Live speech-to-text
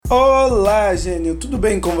Olá, gênio, tudo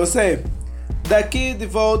bem com você? Daqui de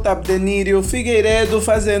volta, Abdenírio Figueiredo,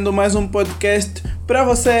 fazendo mais um podcast pra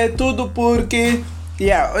você, tudo porque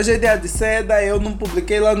hoje é dia de seda, eu não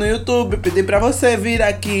publiquei lá no YouTube, pedi pra você vir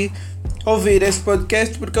aqui ouvir esse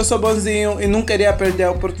podcast porque eu sou bonzinho e não queria perder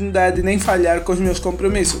a oportunidade nem falhar com os meus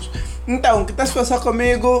compromissos. Então, o que está se passando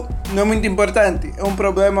comigo não é muito importante. É um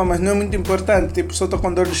problema, mas não é muito importante. Tipo, só estou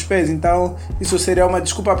com dor dos pés, então isso seria uma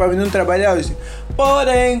desculpa para mim não trabalhar hoje.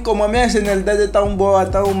 Porém, como a minha genialidade é tão boa,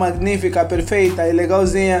 tão magnífica, perfeita e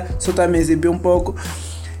legalzinha, só está me exibir um pouco.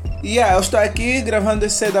 Eu estou aqui gravando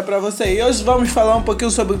esse seda para você. E hoje vamos falar um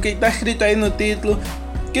pouquinho sobre o que está escrito aí no título,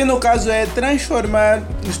 que no caso é transformar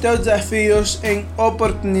os teus desafios em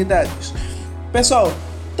oportunidades. Pessoal,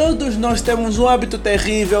 todos nós temos um hábito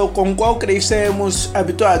terrível com o qual crescemos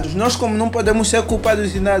habituados. Nós, como não podemos ser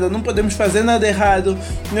culpados de nada, não podemos fazer nada errado,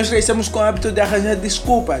 nós crescemos com o hábito de arranjar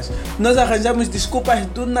desculpas. Nós arranjamos desculpas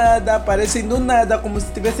do nada, aparecem do nada, como se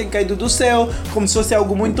tivessem caído do céu, como se fosse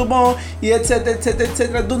algo muito bom, e etc, etc,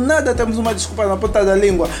 etc. Do nada temos uma desculpa na ponta da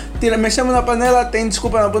língua. Mexemos na panela, tem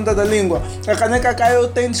desculpa na ponta da língua. A caneca caiu,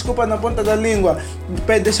 tem desculpa na ponta da língua.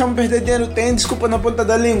 Deixamos perder dinheiro, tem desculpa na ponta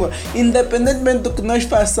da língua. Independentemente do que nós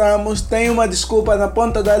façamos, tem uma desculpa na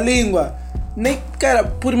ponta da língua. Cara,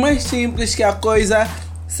 por mais simples que a coisa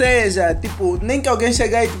seja, tipo, nem que alguém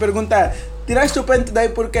chegar e te perguntar: tiraste o pente daí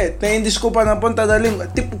por quê? Tem desculpa na ponta da língua.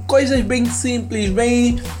 Tipo, coisas bem simples,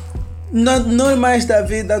 bem normais da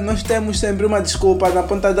vida, nós temos sempre uma desculpa na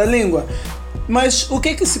ponta da língua. Mas o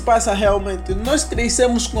que se passa realmente? Nós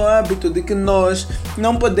crescemos com o hábito de que nós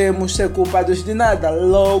não podemos ser culpados de nada.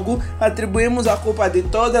 Logo, atribuímos a culpa de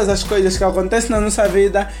todas as coisas que acontecem na nossa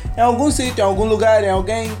vida em algum sítio, em algum lugar, em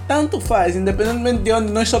alguém. Tanto faz, independentemente de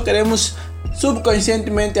onde, nós só queremos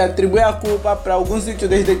subconscientemente atribuir a culpa para algum sítio,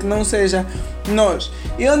 desde que não seja nós.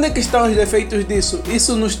 E onde é que estão os defeitos disso?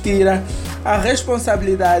 Isso nos tira a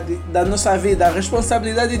responsabilidade da nossa vida, a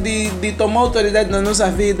responsabilidade de tomar autoridade na nossa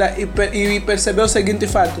vida e perceber o seguinte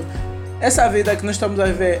fato: essa vida que nós estamos a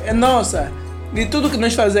viver é nossa, e tudo que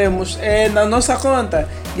nós fazemos é na nossa conta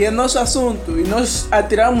e é nosso assunto, e nós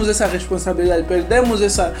atiramos essa responsabilidade, perdemos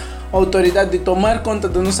essa autoridade de tomar conta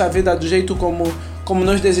da nossa vida do jeito como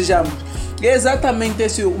nós desejamos. E é exatamente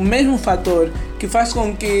esse o mesmo fator que faz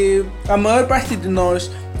com que a maior parte de nós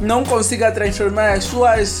não consiga transformar as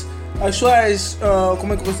suas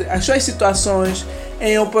situações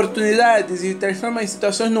em oportunidades, e transforma em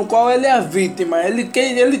situações no qual ele é a vítima, ele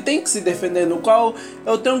tem que se defender, no qual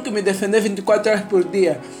eu tenho que me defender 24 horas por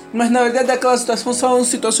dia. Mas na verdade aquelas situações são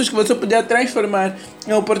situações que você poderia transformar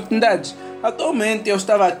em oportunidades. Atualmente eu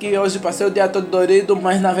estava aqui, hoje passei o dia todo dorido,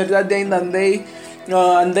 mas na verdade ainda andei,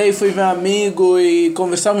 fui ver um amigo e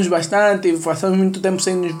conversamos bastante, passamos muito tempo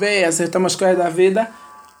sem nos ver, acertamos as coisas da vida.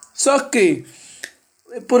 Só que,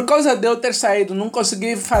 por causa de eu ter saído, não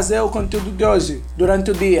consegui fazer o conteúdo de hoje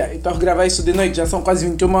durante o dia. Então, gravar isso de noite, já são quase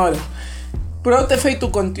 21 horas. Por eu ter feito o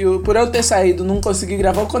conteúdo, por eu ter saído, não consegui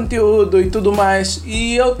gravar o conteúdo e tudo mais.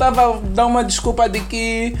 E eu tava dando uma desculpa de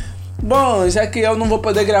que, bom, já que eu não vou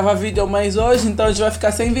poder gravar vídeo mais hoje, então a gente vai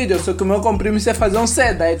ficar sem vídeo. Só que o meu compromisso é fazer um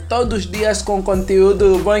seda, é todos os dias com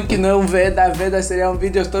conteúdo. Bom é que não Veda seriam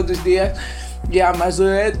vídeos todos os dias. Mas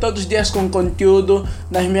é todos os dias com conteúdo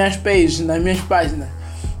nas minhas pages, nas minhas páginas.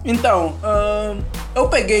 Então, eu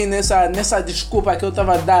peguei nessa desculpa que eu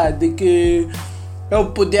tava dando de que eu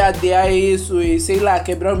podia adiar isso e, sei lá,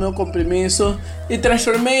 quebrar o meu compromisso, e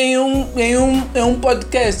transformei em um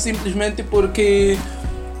podcast, simplesmente porque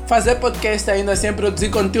fazer podcast ainda sem produzir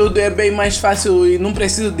conteúdo é bem mais fácil e não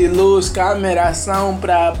preciso de luz, câmera, ação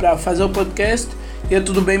para fazer o podcast, e é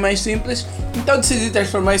tudo bem mais simples. Então decidi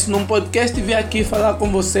transformar isso num podcast e vir aqui falar com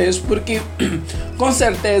vocês, porque com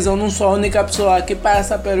certeza eu não sou a única pessoa que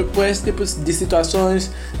passa por esse tipo de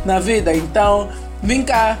situações na vida. Então vim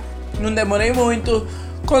cá, não demorei muito.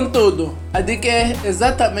 Contudo, a dica é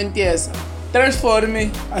exatamente essa: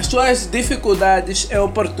 transforme as suas dificuldades em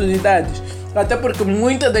oportunidades. Até porque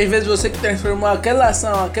muitas das vezes você que transformou aquela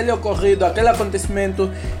ação, aquele ocorrido, aquele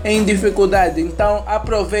acontecimento em dificuldade. Então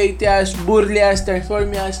aproveite-as, burle-as,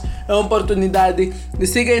 transforme-as em oportunidade e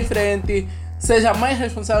siga em frente. Seja mais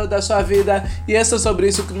responsável da sua vida, e é sobre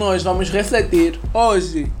isso que nós vamos refletir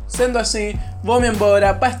hoje. Sendo assim, vou-me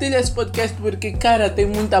embora. Partilha esse podcast porque, cara, tem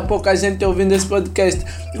muita pouca gente ouvindo esse podcast.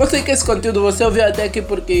 Eu sei que esse conteúdo você ouviu até aqui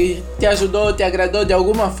porque te ajudou, te agradou de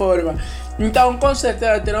alguma forma. Então, com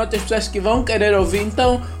certeza terão outras pessoas que vão querer ouvir.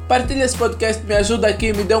 Então, partilha esse podcast, me ajuda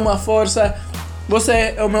aqui, me dê uma força.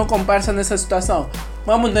 Você é o meu comparsa nessa situação.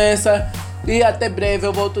 Vamos nessa. E até breve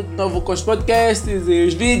eu volto de novo com os podcasts e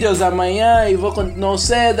os vídeos amanhã. E vou continuar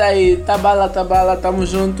cedo. E tá bala, tamo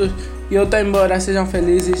juntos. E eu tô embora, sejam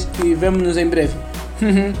felizes e vemo-nos em breve.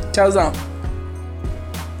 Tchauzão.